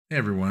Hey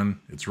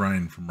everyone, it's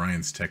Ryan from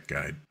Ryan's Tech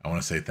Guide. I want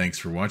to say thanks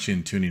for watching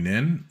and tuning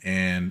in.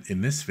 And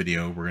in this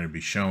video, we're going to be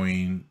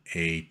showing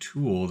a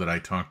tool that I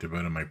talked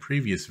about in my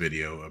previous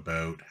video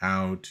about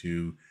how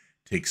to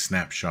take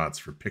snapshots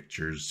for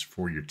pictures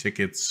for your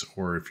tickets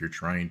or if you're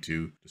trying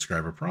to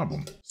describe a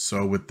problem.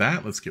 So with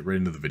that, let's get right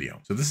into the video.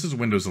 So this is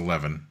Windows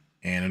 11,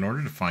 and in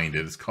order to find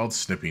it, it's called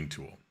Snipping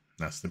Tool.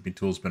 Now, Snipping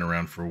Tool's been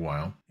around for a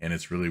while, and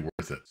it's really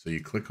worth it. So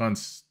you click on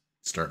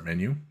Start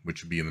menu,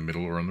 which would be in the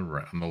middle or on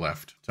the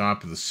left.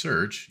 Top of the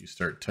search, you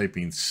start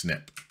typing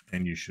snip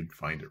and you should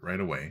find it right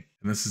away.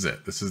 And this is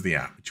it. This is the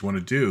app. What you want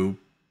to do,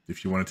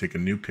 if you want to take a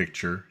new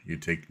picture, you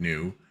take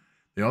new.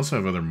 They also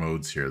have other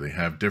modes here. They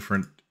have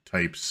different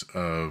types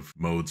of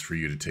modes for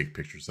you to take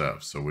pictures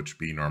of. So which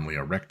would be normally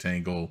a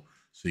rectangle,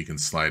 so you can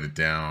slide it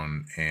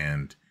down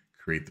and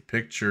create the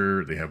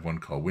picture. They have one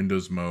called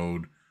Windows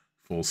mode,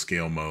 full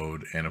scale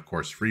mode, and of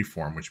course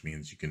freeform, which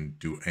means you can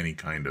do any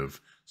kind of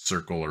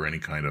circle or any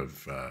kind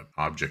of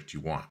object you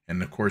want.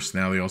 And of course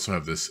now they also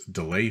have this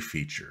delay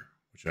feature,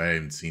 which I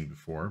haven't seen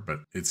before, but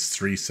it's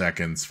 3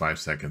 seconds, 5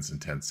 seconds,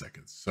 and 10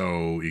 seconds.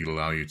 So it'll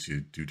allow you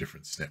to do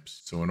different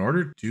snips. So in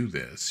order to do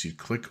this, you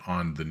click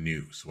on the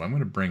new. So I'm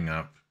going to bring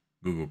up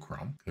Google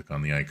Chrome, click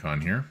on the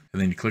icon here,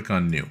 and then you click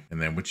on new. And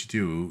then what you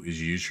do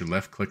is you use your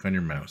left click on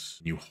your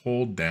mouse. You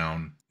hold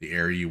down the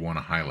area you want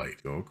to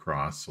highlight. Go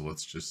across, so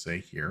let's just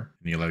say here,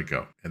 and you let it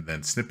go. And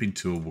then Snipping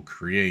Tool will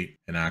create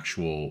an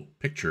actual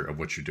picture of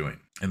what you're doing.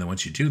 And then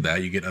once you do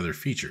that, you get other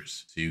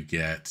features. So you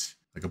get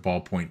like a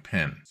ballpoint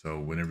pen. So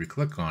whenever you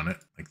click on it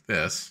like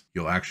this,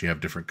 you'll actually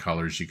have different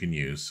colors you can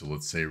use. So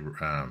let's say,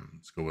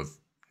 let's go with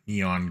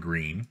neon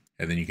green.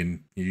 And then you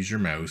can use your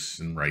mouse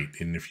and write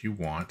in if you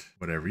want,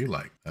 whatever you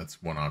like.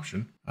 That's one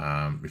option.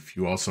 If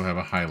you also have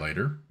a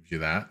highlighter, do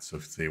that. So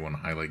if say you want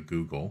to highlight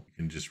Google, you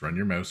can just run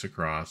your mouse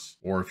across.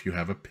 Or if you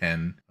have a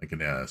pen, like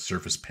a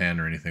Surface Pen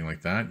or anything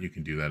like that, you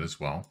can do that as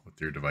well with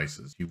your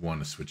devices. If you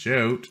want to switch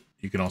out,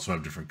 you can also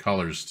have different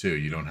colors too.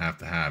 You don't have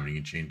to have, you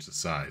can change the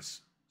size.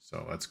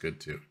 So that's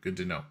good too. Good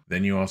to know.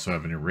 Then you also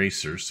have an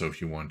eraser. So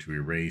if you want to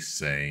erase,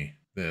 say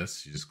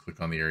this, you just click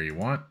on the area you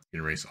want, you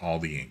can erase all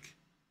the ink.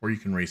 Or you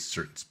can erase a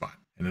certain spot.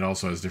 And it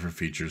also has different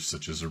features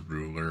such as a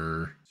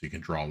ruler, so you can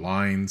draw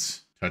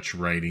lines, touch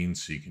writing,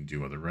 so you can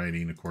do other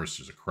writing. Of course,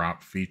 there's a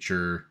crop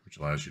feature, which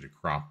allows you to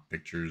crop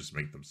pictures,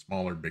 make them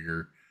smaller,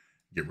 bigger,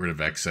 get rid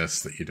of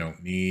excess that you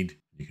don't need.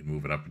 You can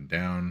move it up and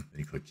down. Then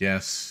you click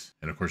yes.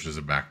 And of course, there's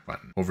a back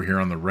button. Over here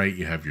on the right,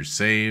 you have your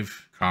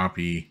save,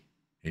 copy,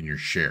 and your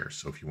share.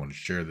 So if you want to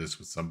share this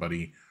with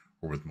somebody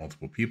or with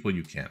multiple people,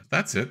 you can.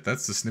 That's it.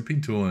 That's the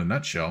Snipping Tool in a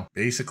nutshell.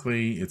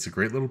 Basically, it's a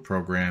great little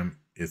program.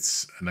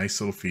 It's a nice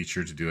little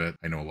feature to do it.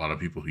 I know a lot of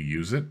people who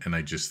use it, and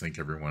I just think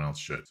everyone else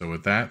should. So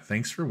with that,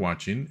 thanks for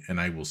watching,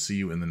 and I will see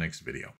you in the next video.